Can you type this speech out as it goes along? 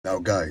Now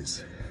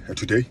guys,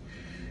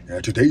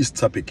 today's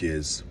topic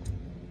is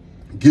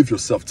give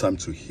yourself time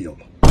to heal.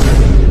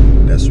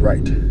 That's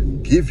right,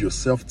 give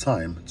yourself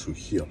time to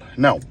heal.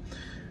 Now,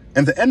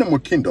 in the animal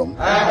kingdom,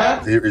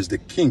 there is the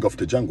king of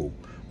the jungle,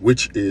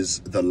 which is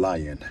the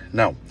lion.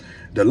 Now,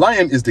 the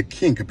lion is the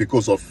king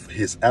because of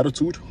his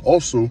attitude,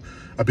 also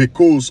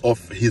because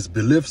of his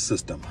belief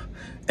system.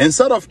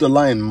 Inside of the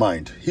lion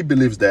mind, he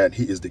believes that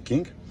he is the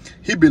king.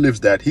 He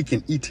believes that he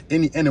can eat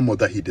any animal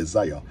that he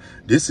desires.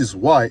 This is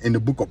why in the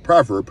book of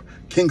Proverbs,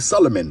 King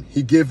Solomon,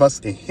 he gave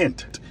us a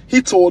hint.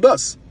 He told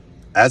us,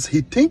 as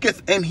he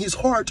thinketh in his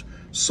heart,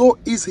 so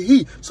is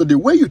he. So the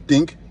way you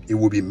think, it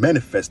will be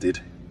manifested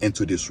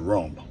into this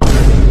realm.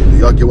 Do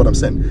y'all get what I'm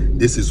saying?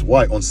 This is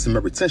why on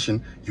SEMEN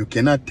retention, you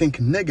cannot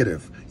think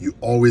negative. You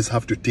always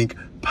have to think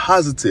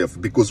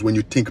positive, because when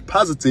you think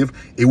positive,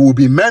 it will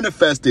be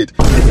manifested.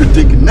 If you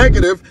think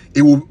negative,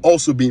 it will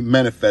also be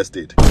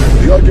manifested.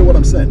 Do y'all get what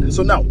I'm saying?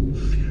 So now,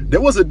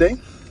 there was a day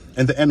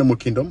in the animal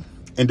kingdom,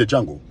 in the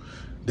jungle.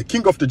 The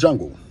king of the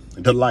jungle,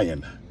 the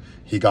lion,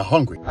 he got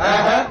hungry.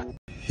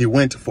 He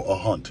went for a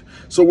hunt.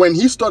 So when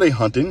he started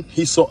hunting,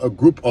 he saw a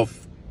group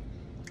of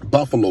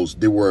buffaloes.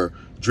 They were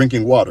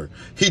drinking water.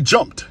 He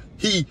jumped.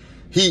 He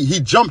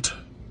jumped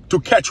to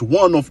catch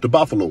one of the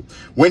buffalo.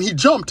 When he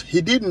jumped,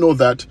 he didn't know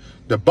that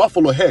the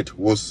buffalo head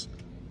was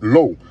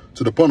low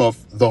to the point of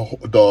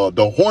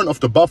the horn of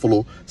the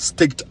buffalo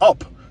sticked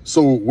up.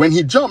 So when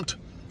he jumped,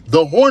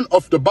 the horn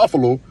of the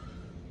buffalo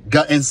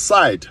got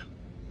inside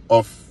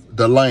of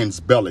the lion's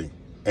belly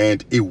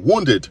and it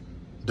wounded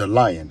the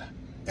lion,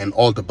 and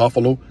all the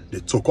buffalo, they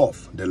took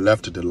off. They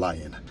left the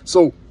lion.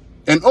 So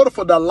in order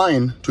for that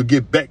lion to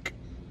get back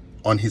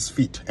on his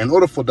feet, in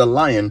order for the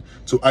lion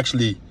to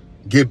actually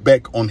get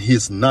back on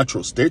his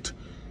natural state,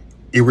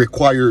 it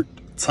required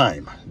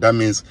time. That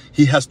means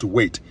he has to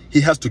wait.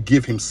 He has to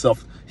give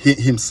himself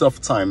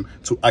time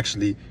to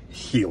actually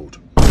heal.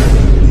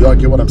 Y'all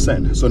get what I'm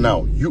saying? So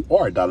now you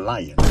are the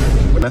lion.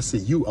 When I say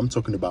you, I'm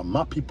talking about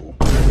my people.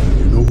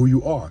 You know who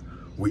you are.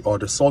 We are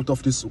the salt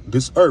of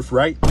this earth,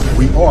 right?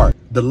 We are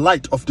the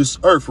light of this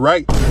earth,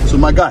 right? So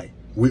my guy,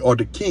 we are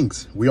the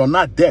kings. We are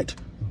not dead,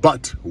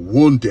 but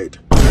wounded.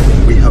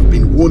 We have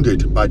been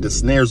wounded by the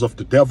snares of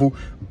the devil,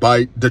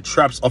 by the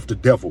traps of the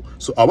devil.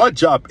 So our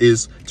job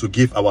is to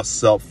give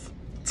ourselves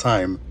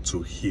time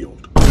to heal.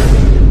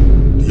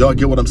 Do y'all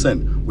get what I'm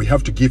saying? We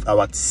have to give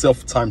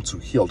ourselves time to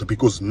heal,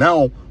 because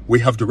now we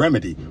have the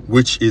remedy,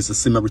 which is the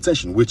SEMEN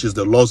retention, which is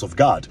the laws of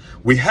God.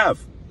 We have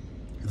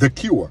the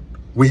cure.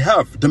 We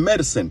have the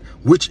medicine,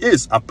 which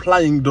is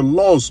applying the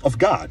laws of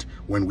God.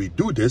 When we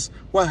do this,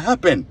 what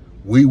happens?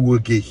 We will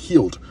get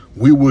healed.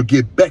 We will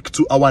get back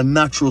to our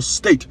natural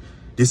state.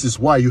 This is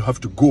why you have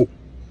to go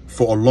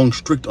for a long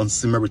streak on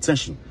SEMEN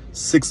retention,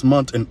 6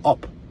 months and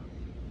up,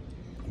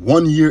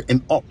 1 year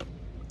and up.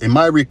 It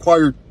might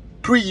require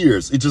 3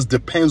 years. It just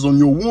depends on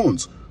your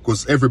wounds,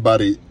 because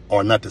everybody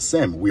are not the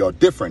same. We are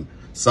different.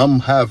 Some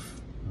have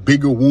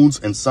bigger wounds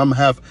and some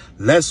have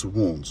less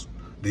wounds.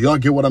 Do y'all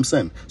get what I'm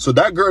saying? So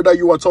that girl that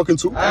you are talking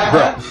to,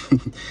 bro,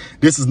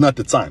 this is not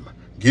the time.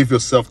 Give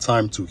yourself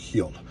time to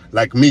heal.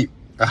 Like me,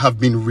 I have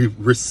been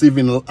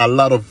receiving a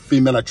lot of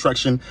female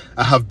attraction.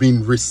 I have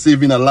been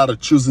receiving a lot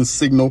of choosing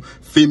signal,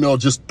 female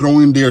just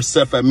throwing their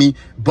self at me.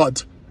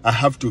 But I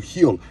have to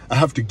heal. I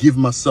have to give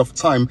myself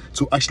time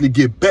to actually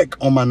get back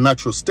on my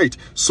natural state.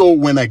 So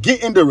when I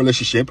get in the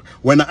relationship,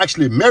 when I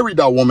actually marry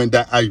that woman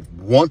that I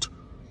want,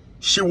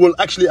 she will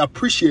actually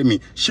appreciate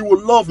me. She will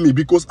love me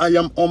because I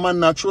am on my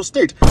natural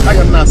state. I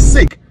am not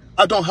sick.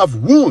 I don't have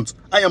wounds.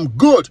 I am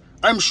good.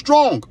 I'm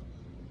strong.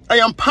 I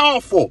am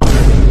powerful.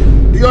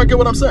 Do y'all get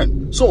what I'm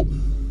saying? So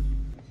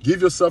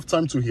give yourself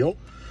time to heal.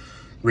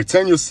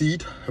 Retain your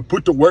seed.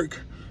 Put to work.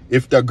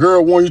 If the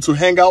girl wants you to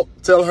hang out,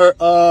 tell her,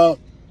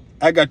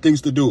 I got things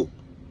to do.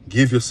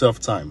 Give yourself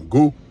time.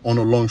 Go on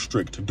a long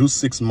streak. Do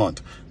 6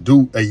 months.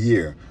 Do a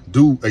year.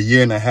 Do a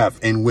year and a half.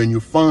 And when you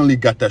finally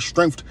got that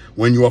strength,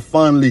 when you are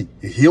finally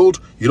healed,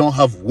 you don't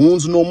have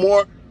wounds no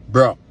more,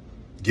 bro,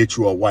 get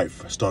you a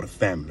wife. Start a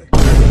family.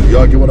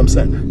 Y'all get what I'm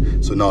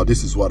saying? So now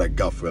this is what I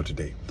got for you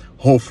today.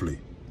 Hopefully,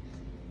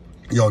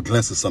 y'all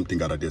glance at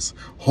something out of this.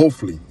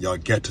 Hopefully, y'all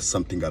get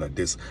something out of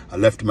this. I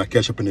left my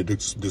cash up in the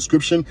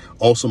description.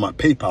 Also, my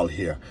PayPal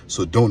here.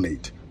 So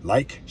donate,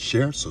 like,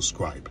 share,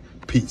 subscribe.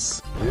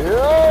 Peace.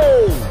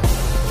 Yo!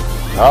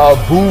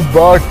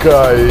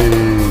 Abubakar.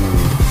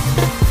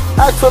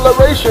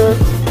 Acceleration.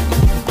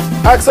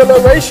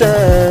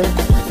 Acceleration.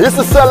 It's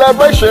a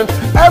celebration.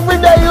 Every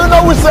day, you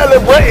know we're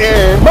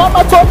celebrating.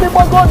 Mama told me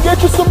we're gonna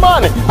get you some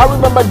money. I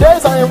remember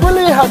days I ain't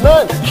really had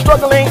none.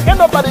 Struggling, ain't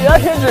nobody out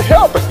here to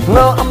help.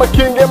 Now I'm a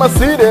king in my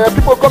city.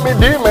 People call me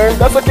demon.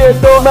 That's okay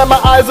though. Man, my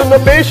eyes on the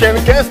mission.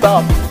 Can't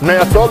stop.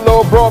 Now I told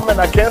little bro, man,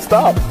 I can't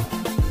stop.